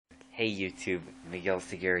Hey YouTube, Miguel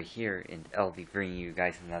Oseguera here, and I'll be bringing you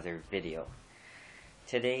guys another video.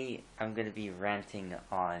 Today I'm going to be ranting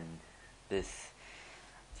on this.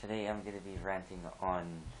 Today I'm going to be ranting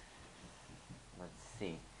on, let's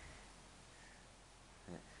see,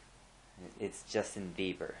 it's Justin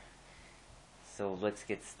Bieber. So let's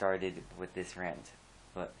get started with this rant.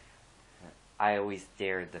 But I always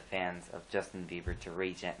dare the fans of Justin Bieber to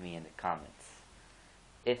rage at me in the comments.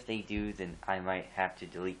 If they do, then I might have to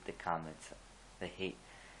delete the comments, the hate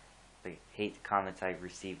comments I've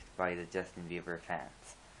received by the Justin Bieber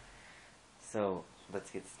fans. So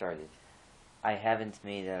let's get started. I haven't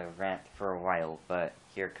made a rant for a while, but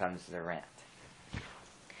here comes the rant.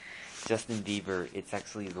 Justin Bieber, it's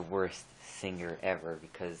actually the worst singer ever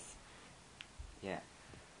because, yeah,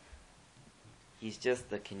 he's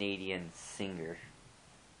just a Canadian singer.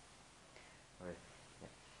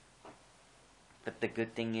 But the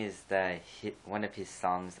good thing is that one of his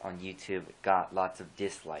songs on YouTube got lots of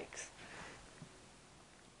dislikes.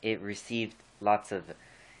 It received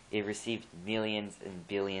millions and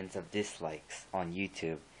billions of dislikes on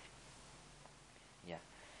YouTube. Yeah.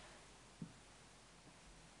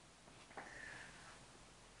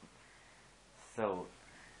 So,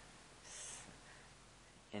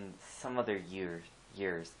 in some other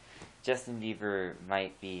years, Justin Bieber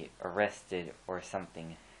might be arrested or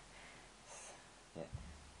something. Yeah.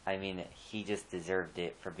 I mean, he just deserved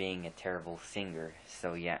it for being a terrible singer,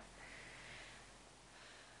 so yeah.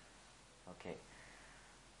 Okay.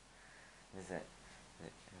 Okay.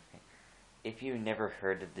 If you never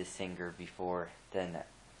heard of this singer before, then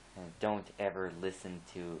don't ever listen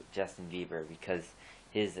to Justin Bieber because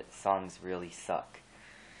his songs really suck.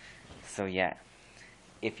 So yeah.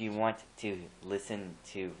 If you want to listen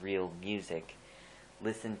to real music,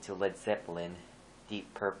 listen to Led Zeppelin,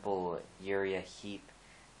 Deep Purple, Uriah Heep,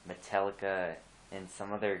 Metallica, and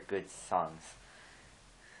some other good songs.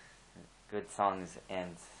 Good songs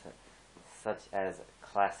and such as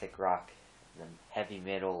classic rock, heavy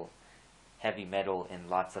metal, and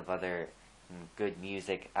lots of other good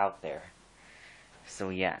music out there. So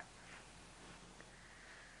yeah.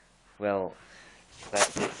 Well,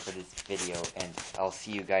 that's it for this video, and I'll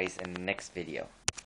see you guys in the next video.